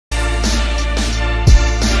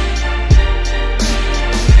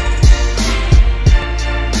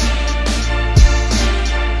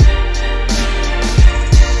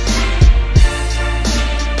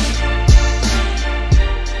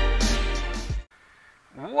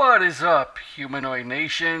What is up, Humanoid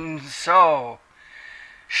Nation? So,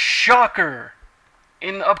 Shocker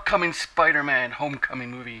in the upcoming Spider-Man HomeComing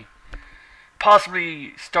movie,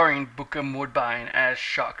 possibly starring Book'em Woodbine as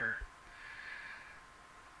Shocker.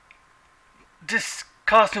 This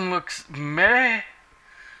costume looks meh.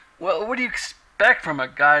 Well, what do you expect from a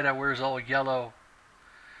guy that wears all yellow?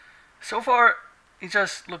 So far, he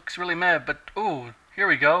just looks really meh, but ooh, here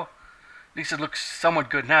we go. At least it looks somewhat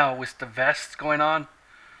good now with the vests going on.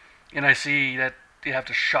 And I see that you have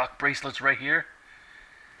the shock bracelets right here.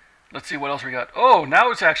 Let's see what else we got. Oh,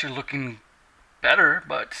 now it's actually looking better,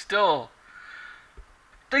 but still.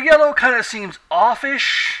 The yellow kind of seems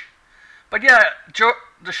offish. But yeah,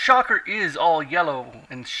 the Shocker is all yellow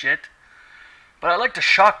and shit. But I like the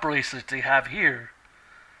shock bracelets they have here.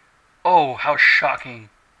 Oh, how shocking.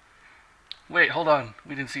 Wait, hold on.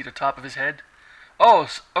 We didn't see the top of his head. Oh,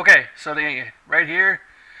 okay. So they right here.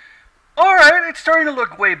 Alright, it's starting to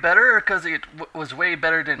look way better, because it was way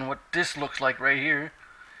better than what this looks like right here.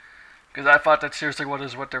 Because I thought that seriously what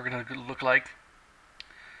they're going to look like.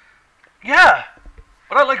 Yeah!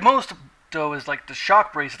 What I like most, though, is like the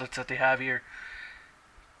shock bracelets that they have here.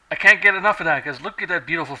 I can't get enough of that, because look at that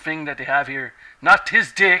beautiful thing that they have here. Not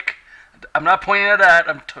his dick. I'm not pointing at that.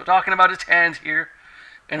 I'm talking about his hands here.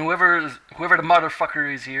 And whoever the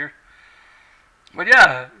motherfucker is here. But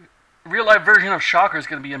yeah, real life version of Shocker is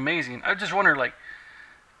going to be amazing. I just wonder, like,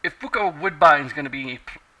 if Book'em Woodbine is going to be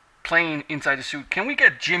playing inside the suit, can we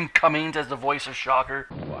get Jim Cummings as the voice of Shocker?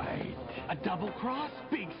 Wait, a double cross?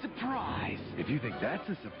 Big surprise. If you think that's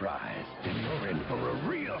a surprise, then you're in for a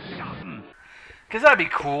real something. Because that'd be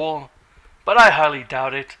cool, but I highly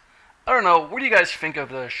doubt it. I don't know, what do you guys think of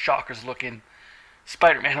the Shockers looking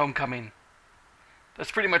Spider-Man Homecoming?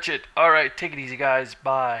 That's pretty much it. Alright, take it easy guys,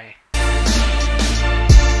 bye.